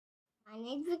My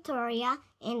name's Victoria,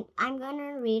 and I'm going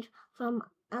to read from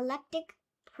McGuffey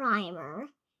Primer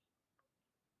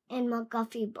in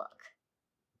McGuffey book.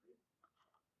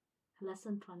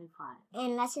 Lesson 25.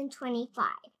 In Lesson 25.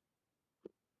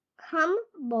 Come,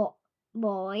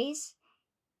 boys,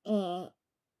 and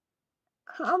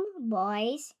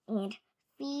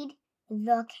feed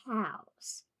the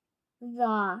cows.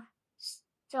 The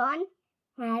sun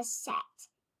has set,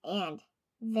 and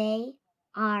they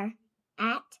are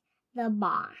at the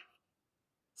barn.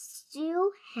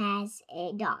 Stu has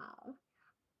a doll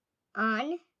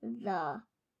on the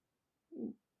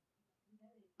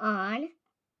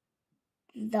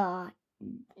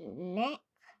neck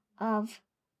of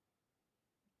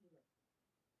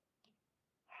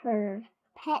her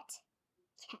pet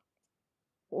cat.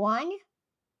 One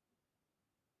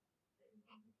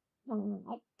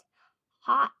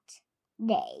hot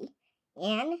day,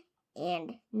 Anne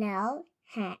and Nell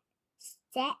had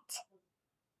sit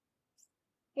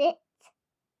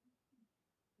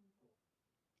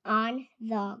on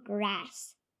the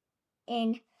grass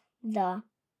in the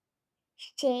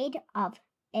shade of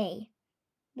a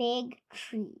big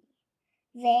tree.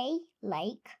 They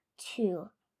like to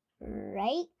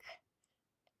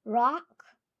rock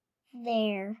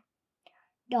their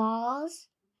dolls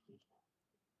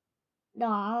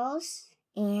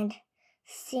and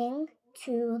sing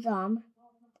to them.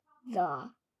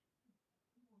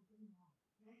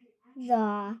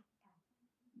 The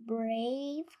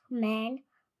brave men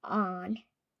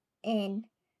in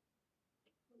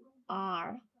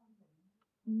our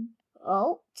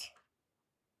boat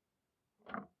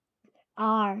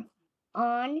are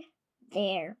on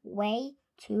their way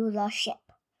to the ship.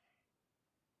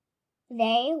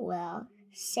 They will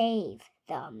save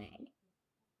the men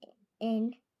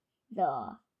in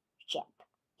the ship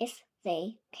if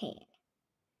they can.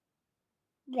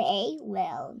 They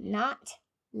will not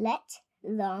let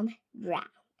them drown.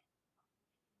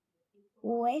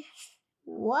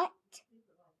 What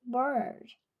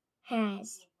bird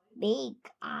has big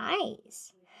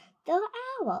eyes? The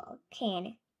owl.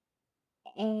 Can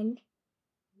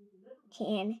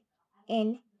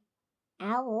an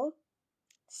owl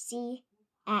see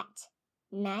at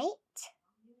night?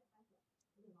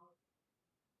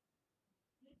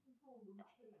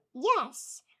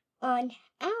 Yes, an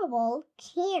owl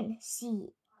can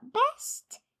see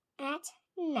best at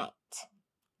night.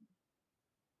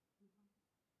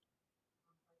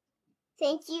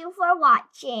 Thank you for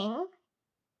watching.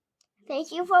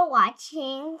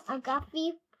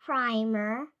 McGuffey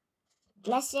Primer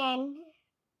lesson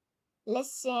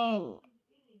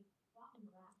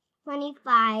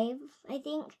 25, I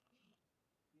think,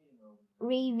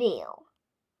 review.